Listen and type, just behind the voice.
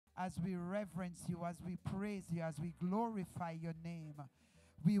as we reverence you, as we praise you, as we glorify your name.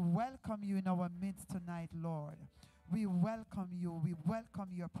 We welcome you in our midst tonight, Lord. We welcome you. We welcome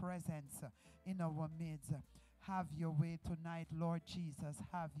your presence in our midst. Have your way tonight, Lord Jesus.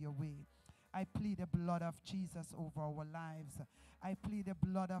 Have your way. I plead the blood of Jesus over our lives. I plead the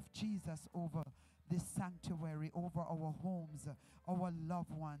blood of Jesus over this sanctuary, over our homes, our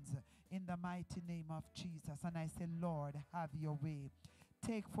loved ones, in the mighty name of Jesus. And I say, Lord, have your way.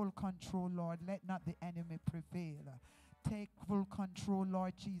 Take full control, Lord. Let not the enemy prevail. Take full control,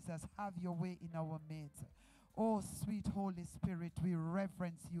 Lord Jesus. Have your way in our midst. Oh, sweet Holy Spirit, we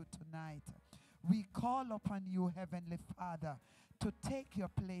reverence you tonight. We call upon you, Heavenly Father, to take your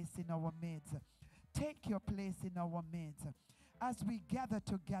place in our midst. Take your place in our midst. As we gather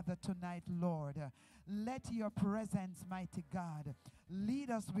together tonight, Lord, let your presence, mighty God,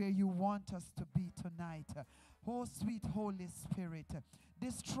 lead us where you want us to be tonight. Oh, sweet Holy Spirit,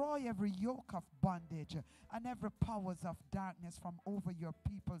 destroy every yoke of bondage and every powers of darkness from over your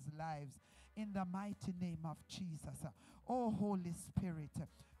people's lives in the mighty name of Jesus. Oh, Holy Spirit,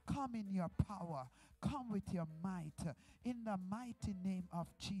 come in your power. Come with your might in the mighty name of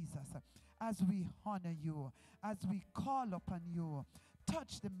Jesus. As we honor you, as we call upon you,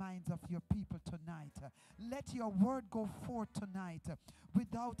 touch the minds of your people tonight. Let your word go forth tonight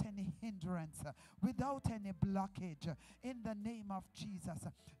without any hindrance, without any blockage. In the name of Jesus,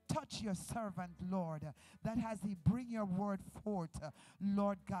 touch your servant, Lord, that as he bring your word forth,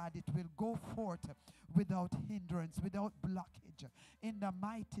 Lord God, it will go forth without hindrance, without blockage. In the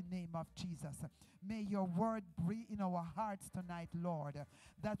mighty name of Jesus, may your word breathe in our hearts tonight, Lord,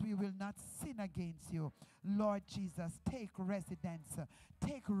 that we will not sin against you. Lord Jesus, take residence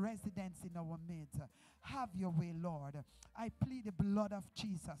in our midst. Have your way, Lord. I plead the blood of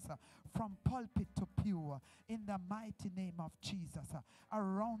Jesus from pulpit to pew in the mighty name of Jesus,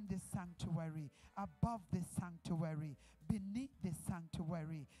 around this sanctuary, above this sanctuary, beneath this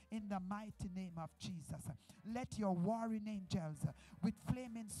sanctuary, in the mighty name of Jesus. Let your warring angels with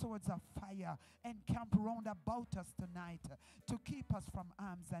flaming swords of fire encamp round about us tonight to keep us from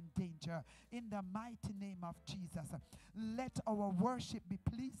harms and danger in the mighty name of Jesus. Let our worship be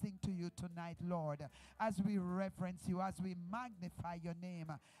pleasing to you tonight, Lord, as we reverence you, as we magnify your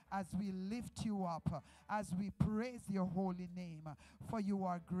name, as we lift you up, as we praise your holy name, for you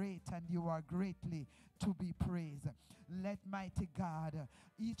are great and you are greatly to be praised. Let, mighty God,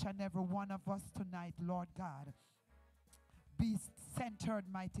 each and every one of us tonight, Lord God, be centered,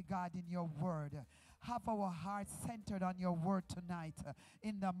 mighty God, in your word. Have our hearts centered on your word tonight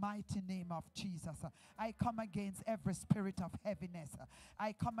in the mighty name of Jesus. I come against every spirit of heaviness.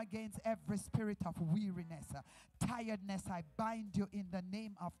 I come against every spirit of weariness, tiredness. I bind you in the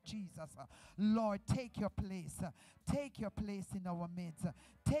name of Jesus. Lord, take your place. Take your place in our midst.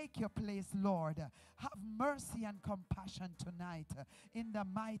 Take your place, Lord. Have mercy and compassion tonight in the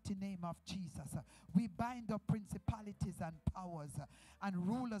mighty name of Jesus. We bind up principalities and powers and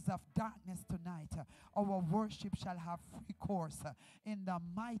rulers of darkness tonight. Our worship shall have free course in the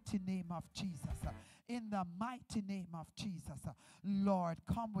mighty name of Jesus. In the mighty name of Jesus. Lord,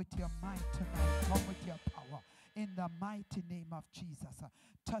 come with your might tonight. Come with your power. In the mighty name of Jesus.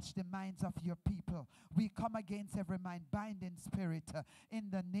 Touch the minds of your people. We come against every mind-binding spirit in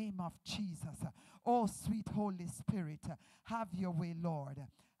the name of Jesus. Oh, sweet Holy Spirit, have your way, Lord.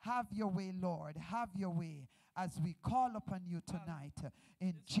 Have your way, Lord. Have your way as we call upon you tonight.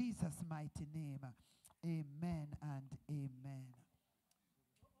 In Jesus' mighty name. Amen and amen.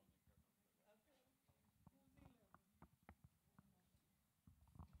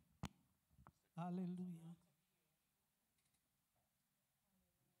 Hallelujah.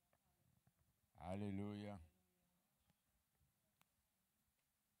 Hallelujah.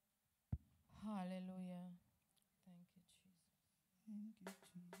 Hallelujah. Thank you, Jesus. Thank you,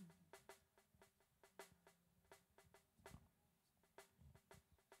 Jesus.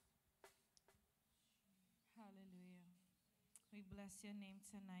 Hallelujah. We bless your name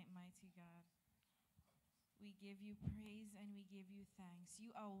tonight, mighty God. We give you praise and we give you thanks.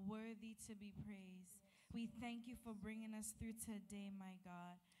 You are worthy to be praised. We thank you for bringing us through today, my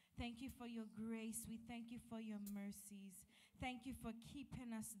God. Thank you for your grace. We thank you for your mercies. Thank you for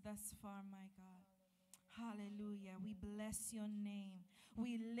keeping us thus far, my God. Hallelujah. We bless your name.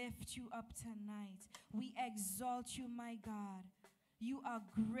 We lift you up tonight. We exalt you, my God. You are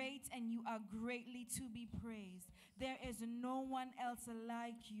great and you are greatly to be praised. There is no one else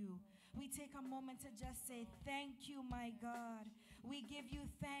like you. We take a moment to just say thank you, my God. We give you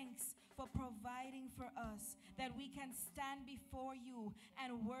thanks for providing for us that we can stand before you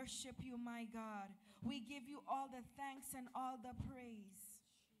and worship you, my God. We give you all the thanks and all the praise.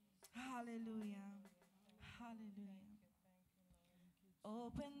 Hallelujah. Hallelujah.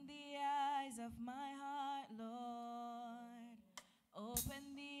 Open the eyes of my heart, Lord.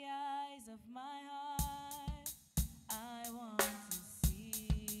 Open the eyes of my heart. I want to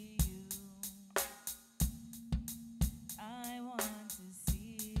see you. I want to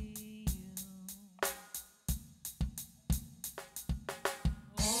see you.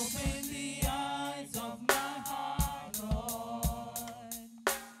 Open the eyes of my heart, Lord.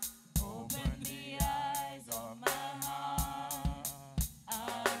 Open the eyes of my heart.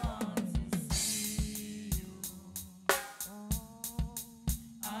 I want to see you.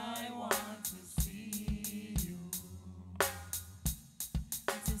 I want to see you.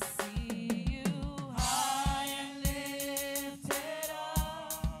 To see you High and lifted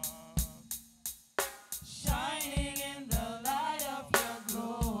up, shining in the light of your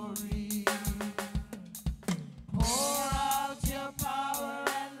glory. Pour out your power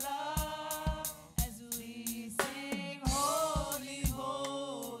and love as we sing, holy,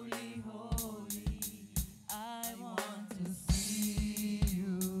 holy, holy. I want To see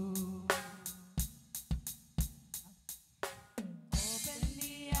you. Open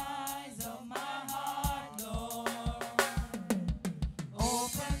the eyes of my heart, Lord.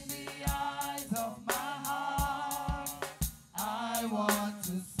 Open the eyes of my heart. I want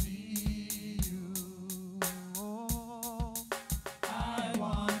to see you. I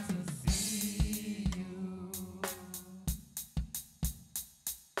want to see you.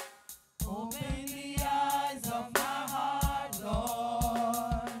 Open the eyes of my heart,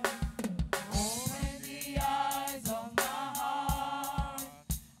 Lord. Open the eyes of my heart.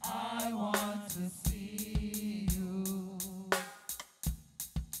 I want to see you.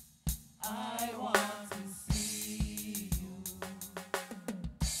 I want to see you.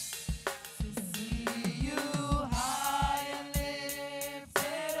 To see you high and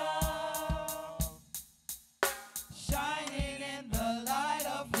lifted up, shining in the light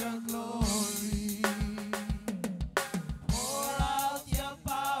of your glory. Pour out your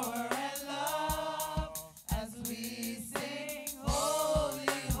power and love as we sing, holy,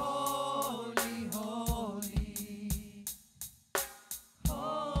 holy, holy.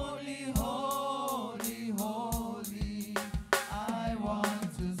 Holy, holy, holy. I want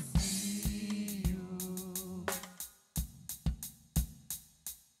to see you.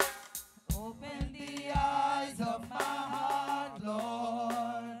 Open the eyes of my heart,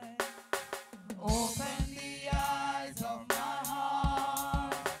 Lord. Open the eyes of my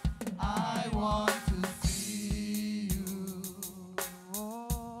heart. I want to see you.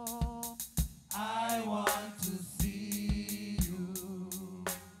 I want to see you.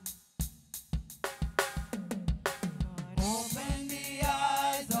 Open the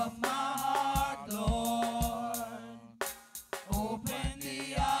eyes of my heart, Lord. Open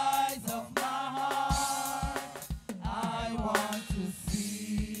the eyes of my heart. I want to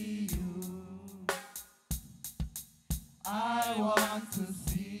see you. I want to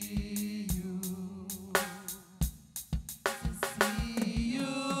see you. To see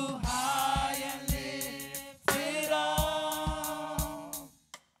you high and lifted up,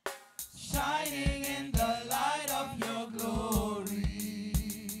 shining in the light of your glory.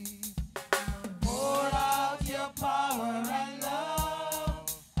 Pour out your power and love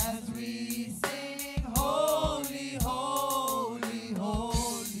as we sing, holy, holy,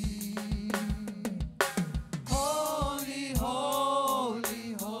 holy. Holy,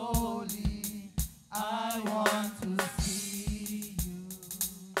 holy, holy. I want to see you.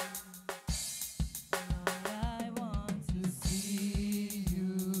 Lord, I want To see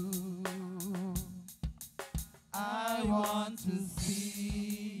you. I want to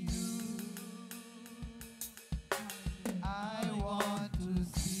see you. I want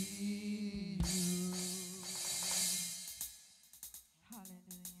to see you.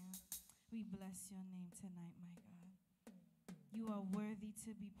 Hallelujah. We bless your name tonight, my God. You are worthy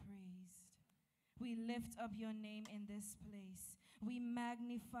to be praised. We lift up your name in this place. We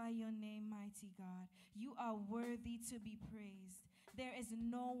magnify your name, mighty God. You are worthy to be praised. There is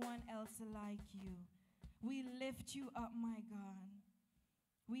no one else like you. We lift you up, my God.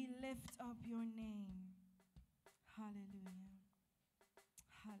 We lift up your name. Hallelujah.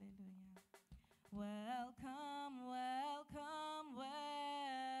 Hallelujah. Welcome, welcome,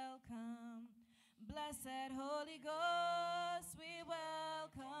 welcome. Blessed Holy Ghost, we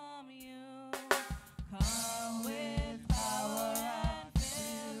welcome you. Come with power and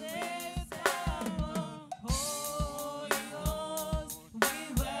fill this temple. Holy Ghost,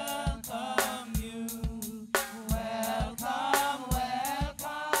 we welcome you. Welcome,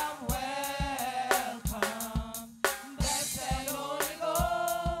 welcome, welcome. Blessed Holy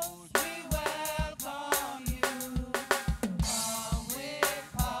Ghost, we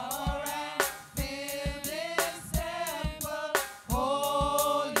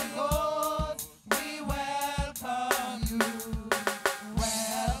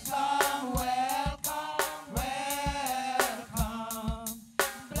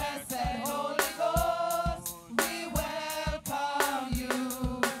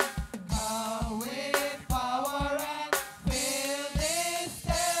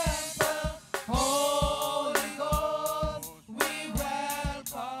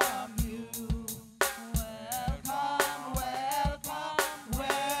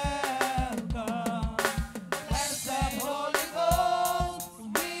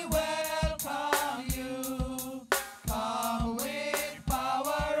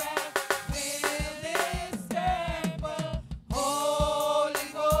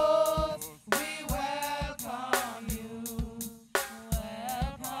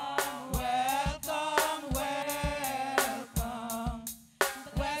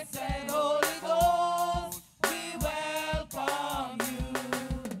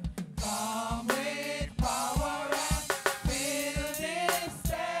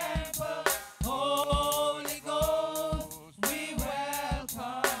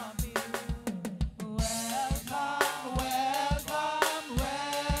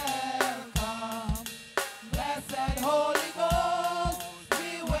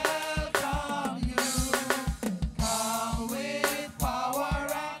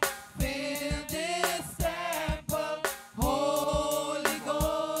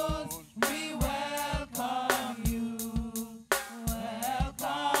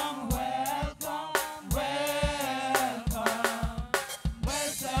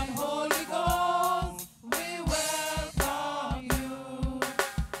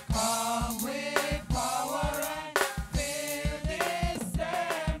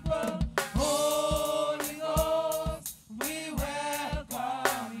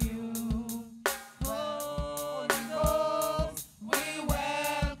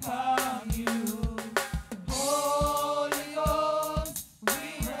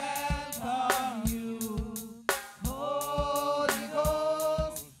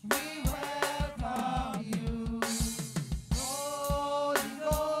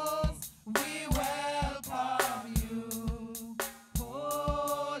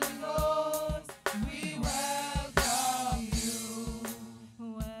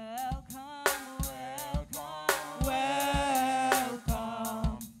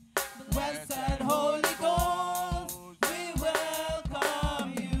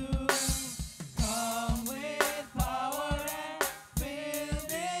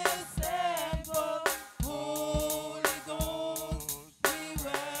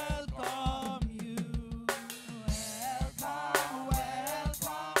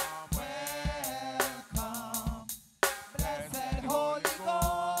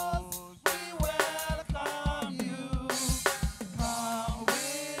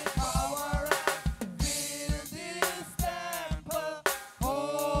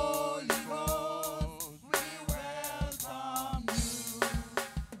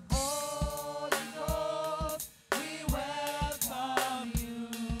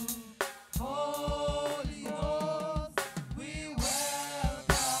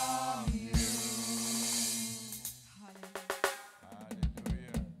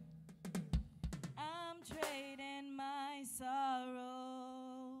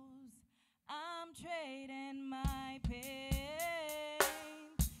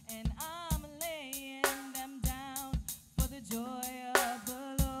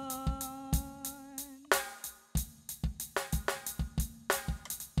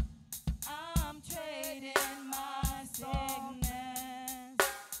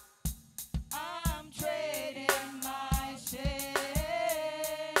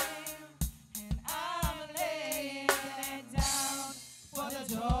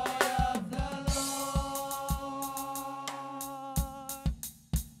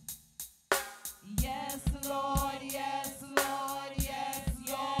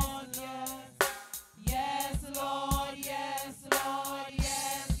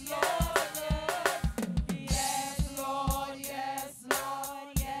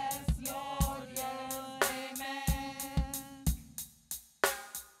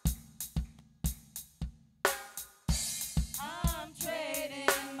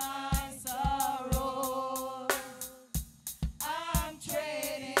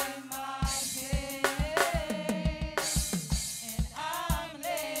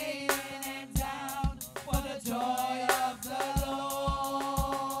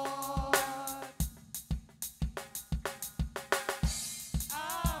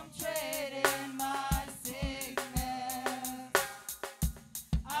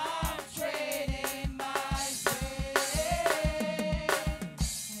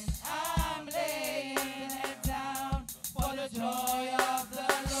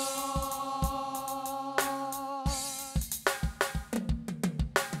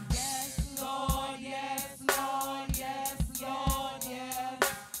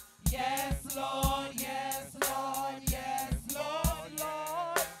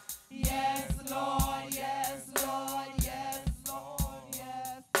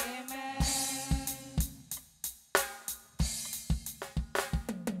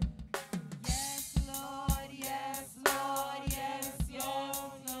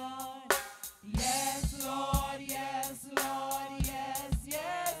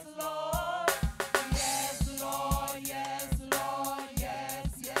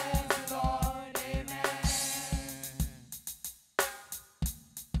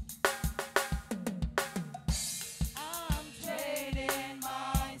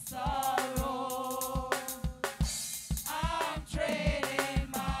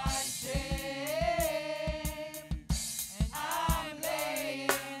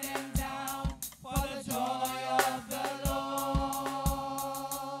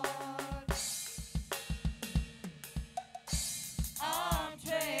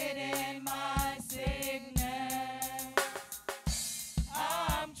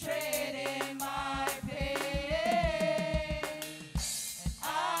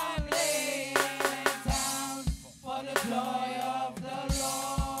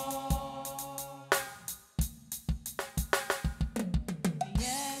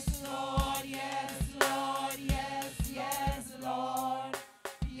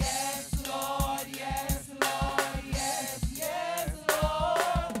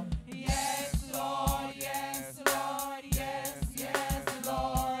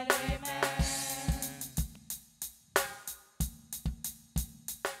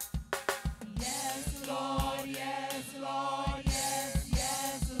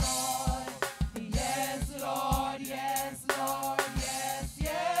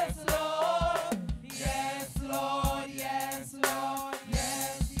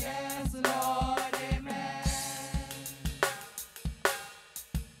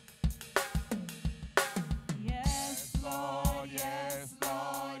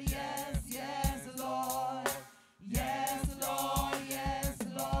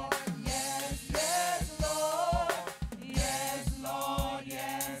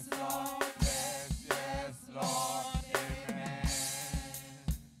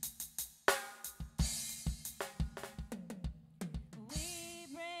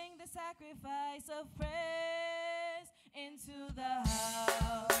sacrifice of praise into the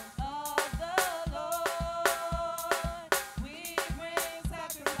house of the Lord. We bring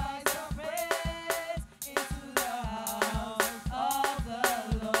sacrifice of praise into the house of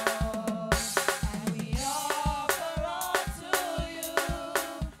the Lord. And we offer unto you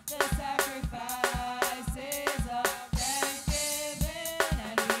the sacrifices of thanksgiving.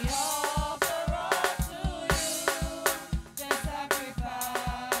 And we offer unto you the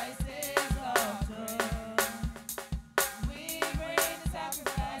sacrifices of joy. We bring the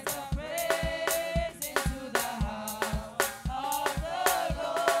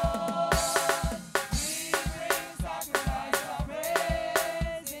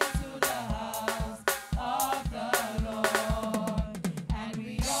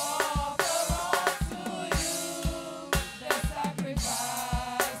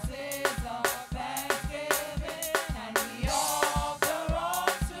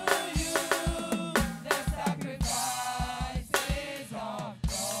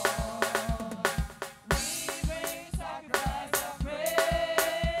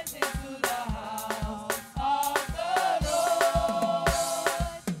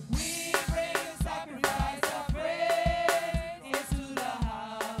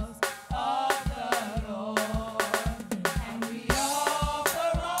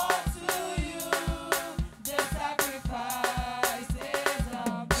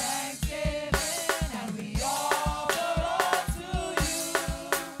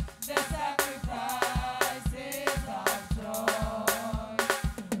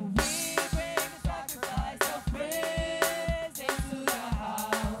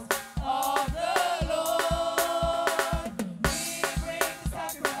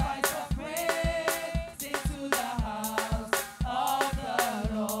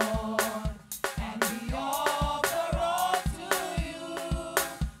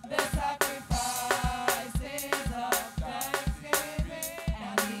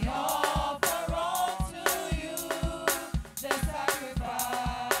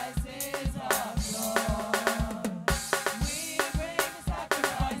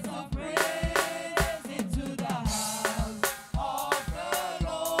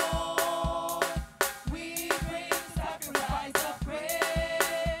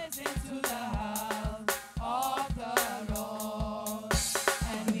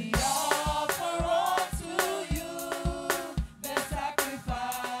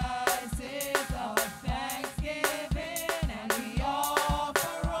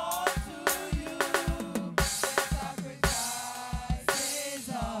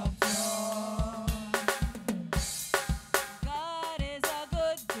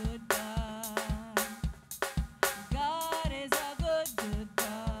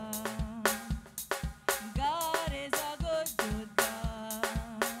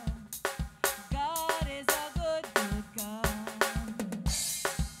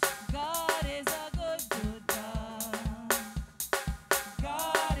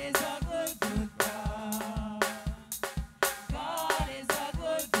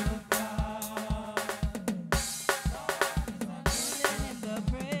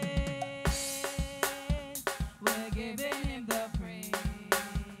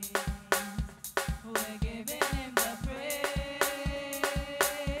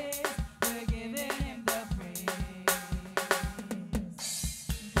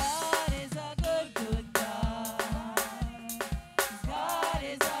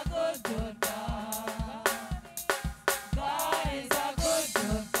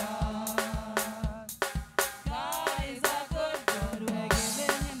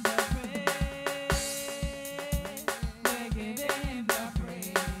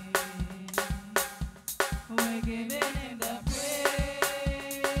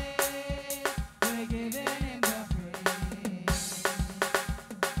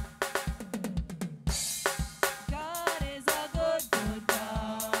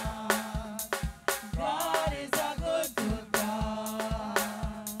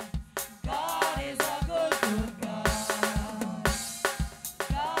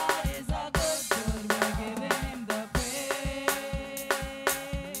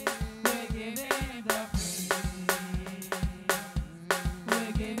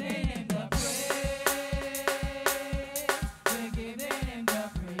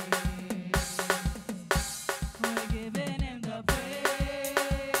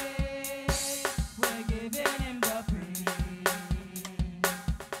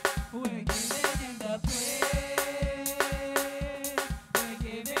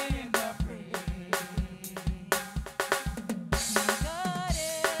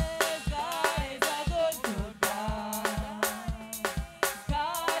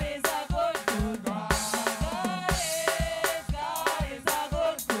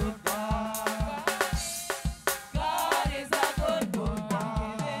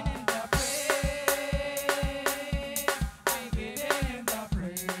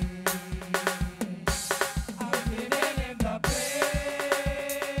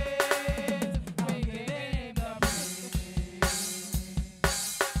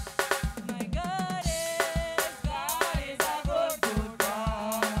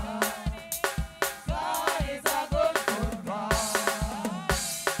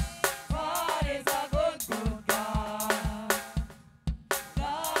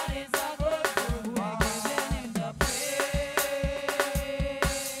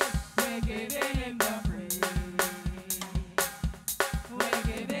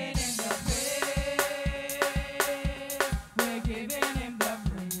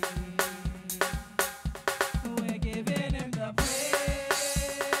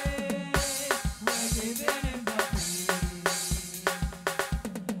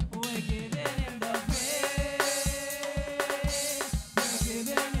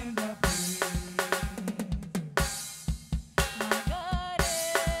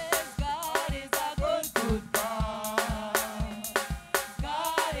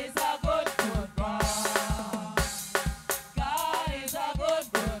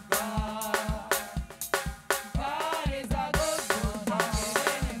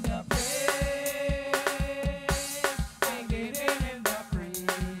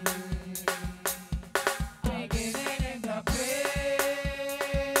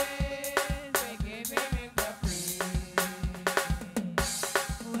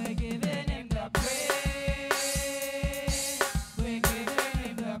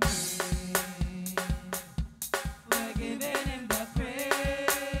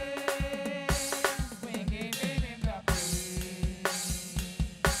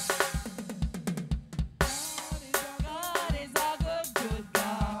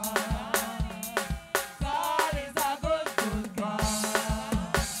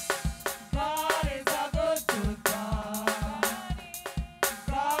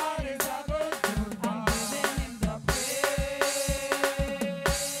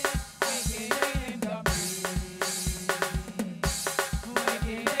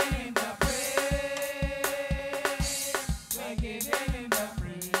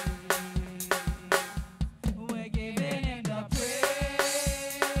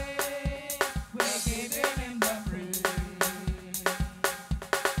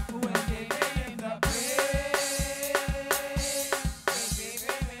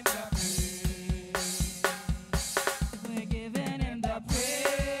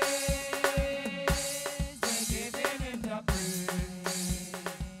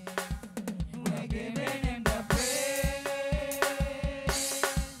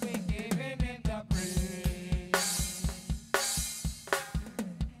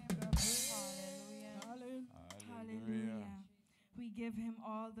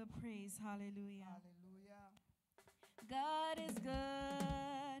all the praise. Hallelujah. Hallelujah. God is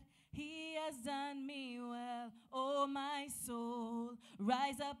good. He has done me well. Oh, my soul,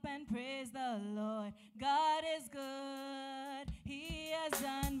 rise up and praise the Lord. God is good. He has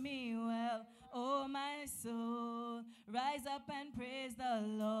done me well. Oh, my soul, rise up and praise the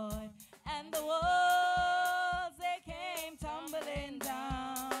Lord. And the walls, they came tumbling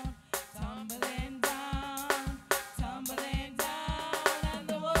down, tumbling down, tumbling down. And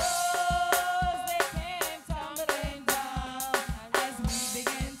the walls, they came tumbling down as we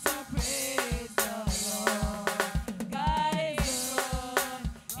begin to praise the Lord. God is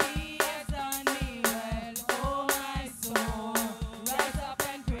good. He has done me well. Oh, my soul, rise up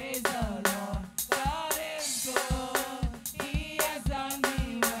and praise the Lord. God is good. He has done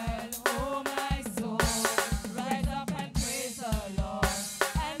me well. Oh, my soul,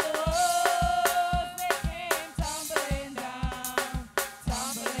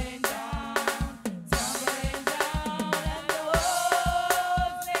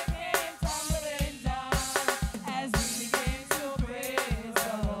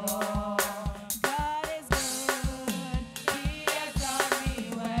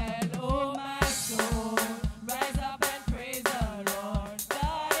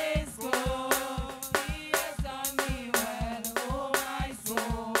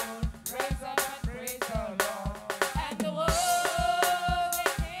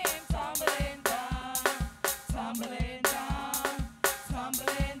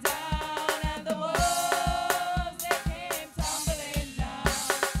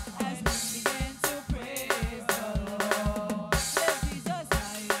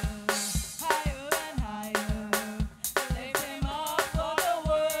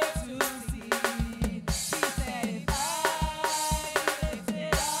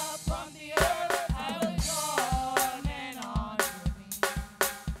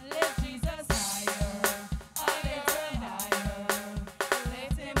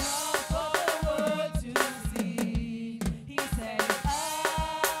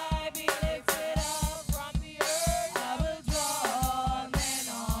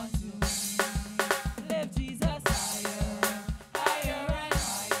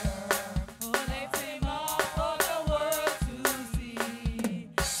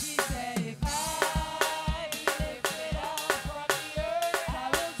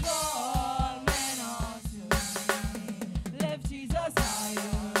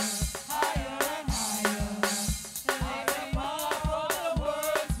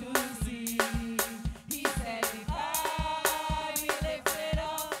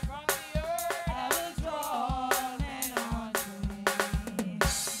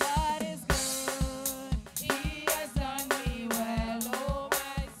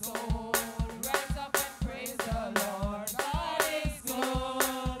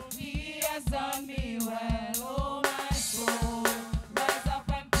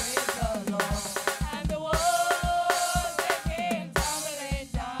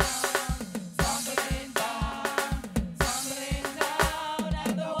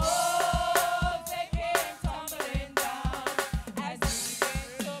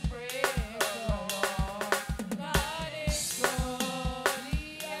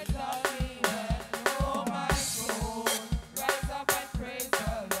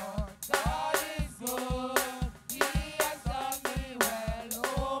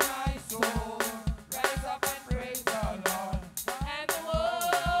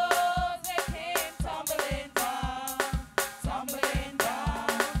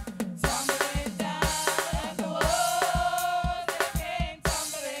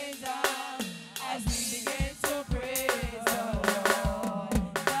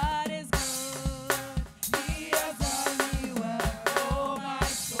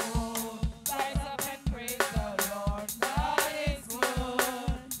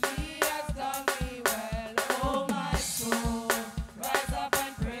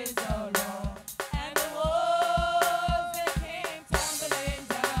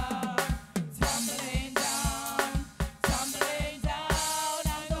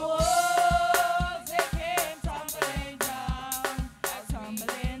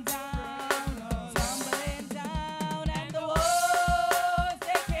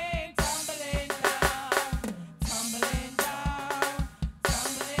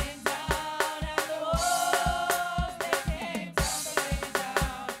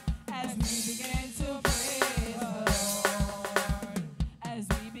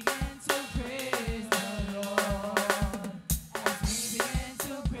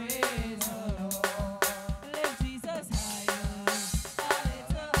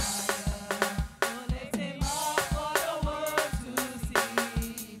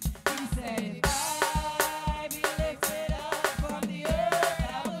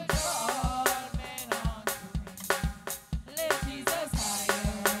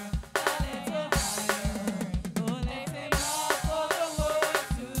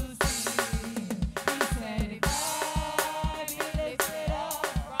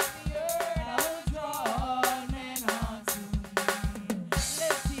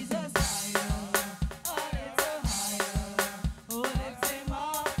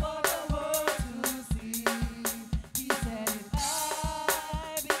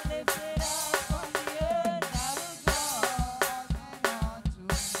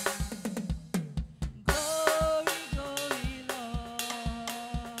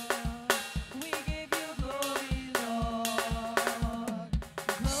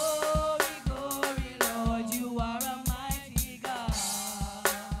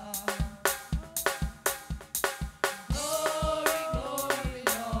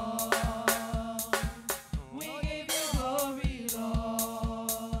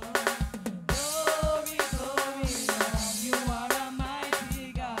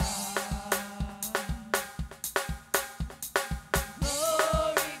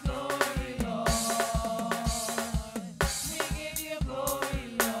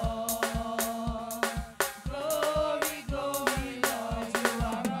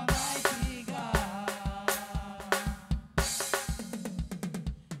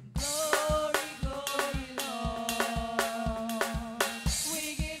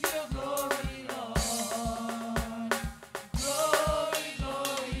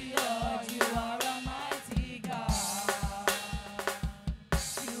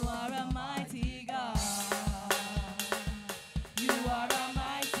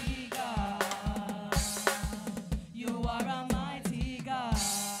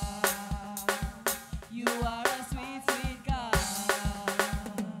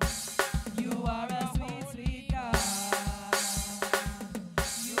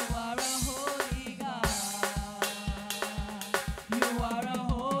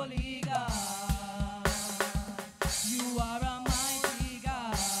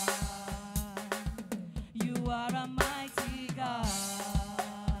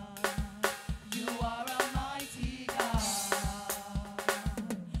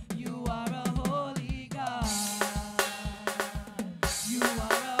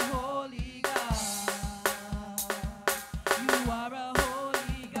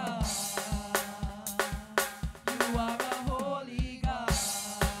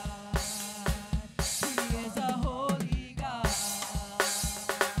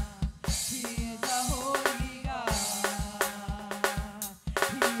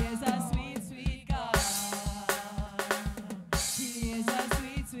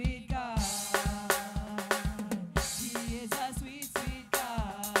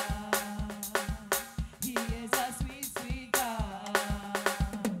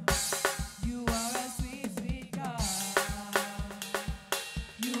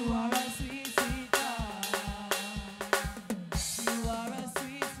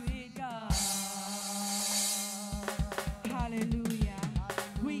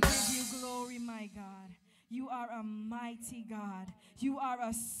 mighty God. You are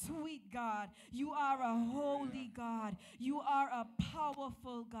a sweet God. You are a holy God. You are a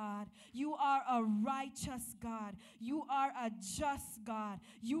powerful God. You are a righteous God. You are a just God.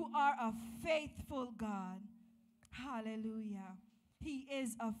 You are a faithful God. Hallelujah. He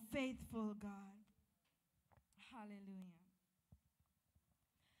is a faithful God. Hallelujah.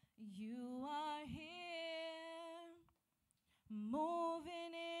 You are here,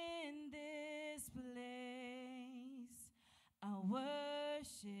 moving in this place. I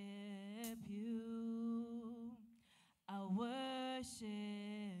worship you. I worship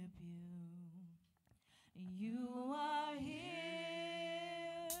you. You are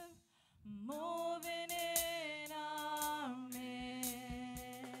here, moving in our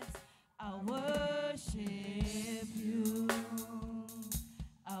midst. I worship you.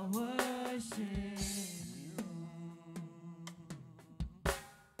 I worship you.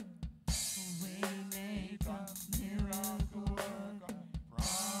 Waymaker, miracle worker,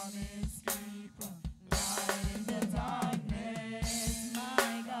 promise keeper, light in the darkness.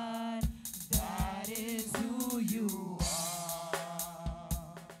 My God, that is who you are.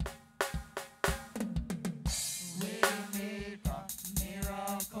 Waymaker,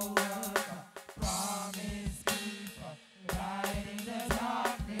 miracle worker, promise keeper, light in the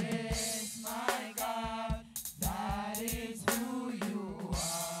darkness. My God, that is who you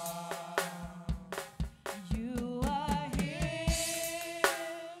are. You are here.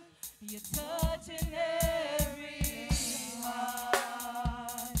 You're touching every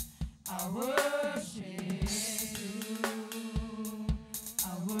heart. I worship you. I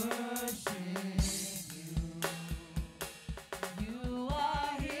worship you. You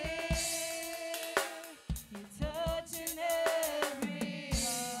are here. You're touching every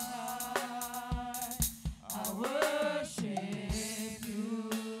heart. I worship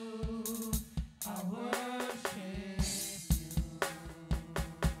you. I worship you.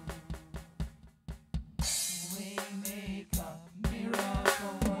 Waymaker,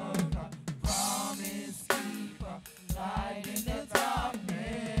 miracle worker, promise keeper, light in the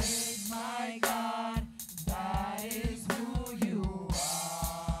darkness. My God, that is who you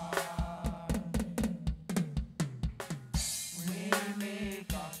are.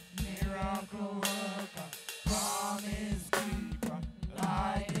 Waymaker, miracle worker, promise keeper,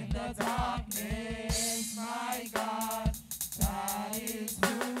 light in the darkness. My God, that is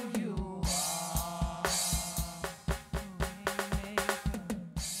who you are.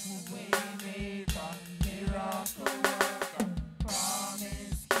 Waymaker, miracle worker,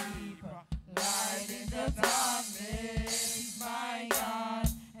 promise keeper, light in the darkness. My God,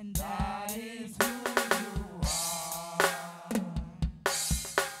 and that is who you are.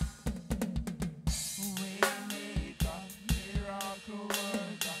 Waymaker, miracle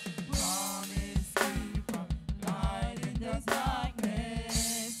worker, promise keeper, light in the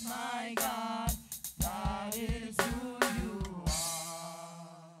darkness. My God, that is who you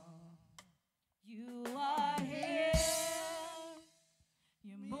are. You are here.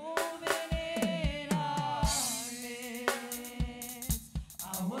 You're moving in our midst. I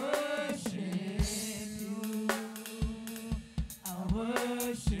worship you. I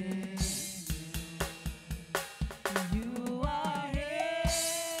worship you. You are here.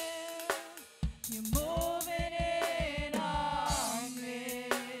 You're moving in our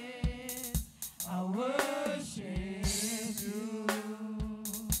midst. I worship you.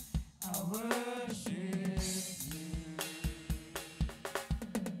 I worship you.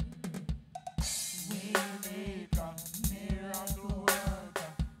 Waymaker, miracle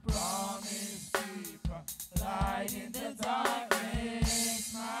worker, promise keeper, light in the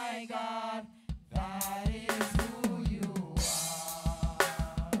darkness. My God, that is who you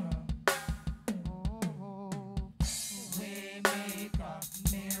are.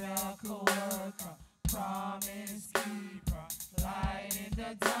 Waymaker, miracle worker, promise keeper, light in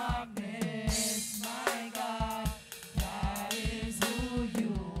the darkness. My God, that is who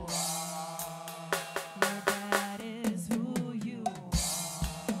you are. That is who you are.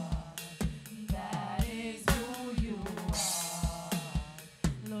 That is who you are.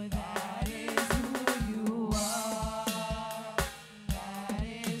 Lord, that is who you are. That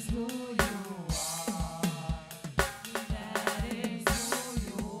is who you are. That is who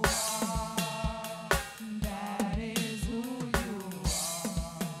you are. That is who you are.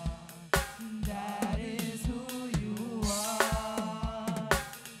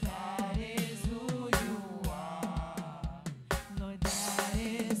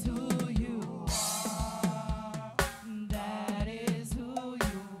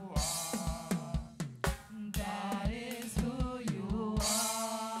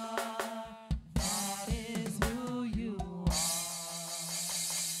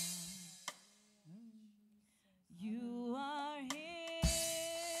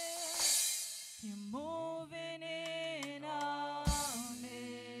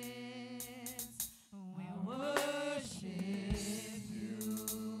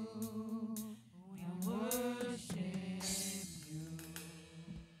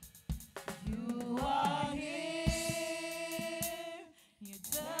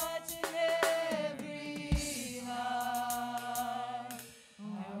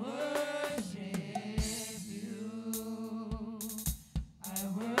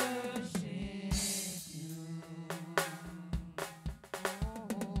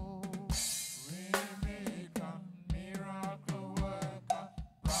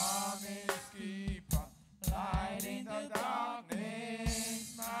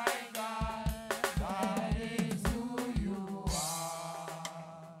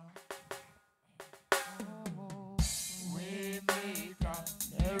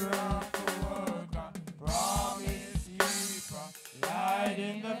 light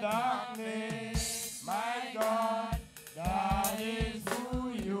in the darkness. My God, that is who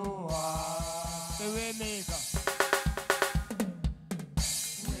you are. The Waymaker.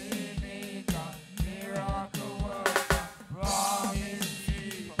 Miracle worker, promise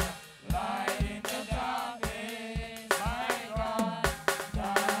keeper, light in the darkness. My God,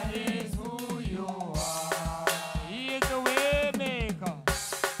 that is who you are. He is the Waymaker.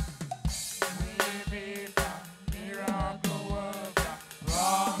 Waymaker, miracle worker,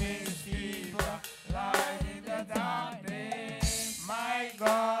 promise keeper, light in the darkness. My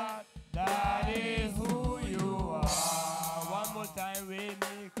God, that is who you are. One more time,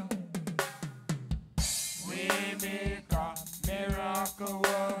 Waymaker. Waymaker, miracle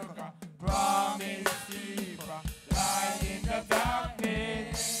worker, promise keeper, light in the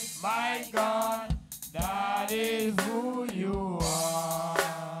darkness. My God, that is who you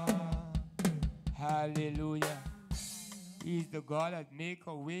are. Hallelujah. He's the God that make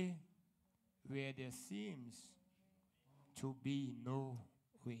a way where there seems to be no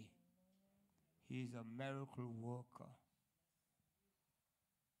way. He's a miracle worker.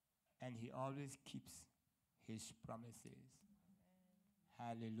 And he always keeps his promises.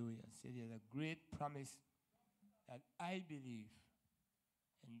 Hallelujah. So there's a great promise that I believe.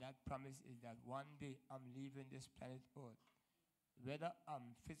 And that promise is that one day I'm leaving this planet Earth. Whether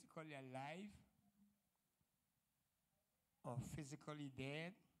I'm physically alive or physically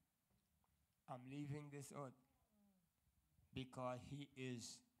dead, I'm leaving this earth because he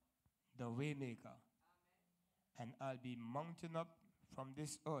is the Waymaker. And I'll be mounting up from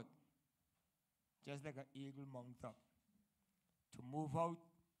this earth just like an eagle mount up, to move out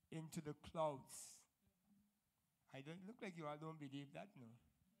into the clouds. I don't look like you all don't believe that, no.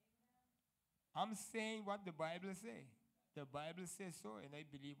 I'm saying what the Bible says. The Bible says so, and I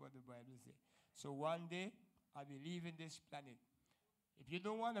believe what the Bible says. So one day, I'll be leaving this planet. If you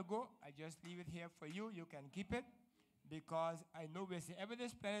don't want to go, I just leave it here for you. You can keep it, because I know wherever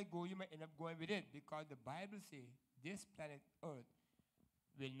this planet go, you might end up going with it, because the Bible says this planet Earth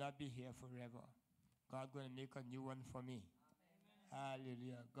will not be here forever. God going to make a new one for me. Amen.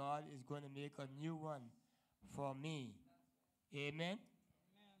 Hallelujah. God is going to make a new one for me. Amen. Amen.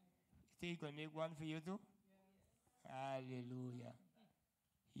 You think he's going to make one for you too? Yes. Hallelujah.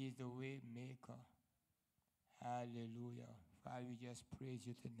 He's the way maker. Hallelujah. Father, we just praise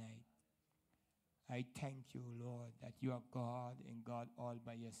you tonight. I thank you, Lord, that you are God and God all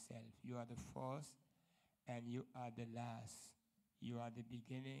by yourself. You are the first and you are the last. You are the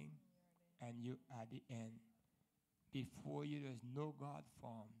beginning and you are the end. Before you there is no God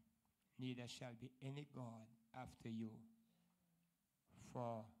formed, neither shall be any God after you.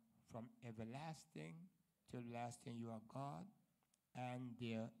 For from everlasting to everlasting you are God, and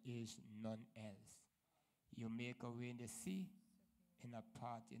there is none else. You make a way in the sea and a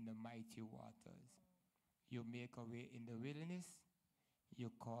path in the mighty waters. You make a way in the wilderness.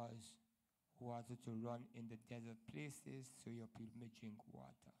 You cause water to run in the desert places so your people may drink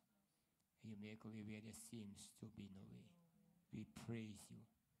water. You make a way where there seems to be no way. We praise you.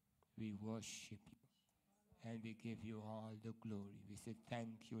 We worship you. And we give you all the glory. We say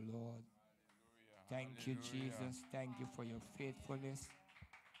thank you, Lord. Hallelujah. Thank you, Jesus. Thank you for your faithfulness.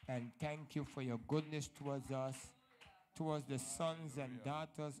 And thank you for your goodness towards us, towards the sons and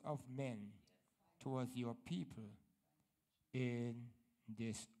daughters of men, towards your people in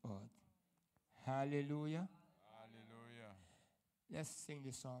this earth. Hallelujah. Hallelujah. Let's sing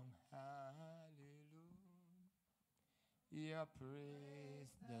the song. Hallelujah.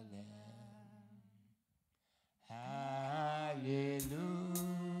 Praise the Lamb.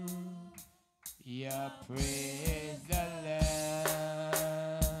 Hallelujah. Praise the Lamb.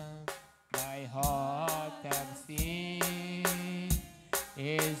 My heart has seen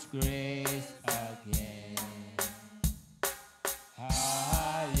His grace again.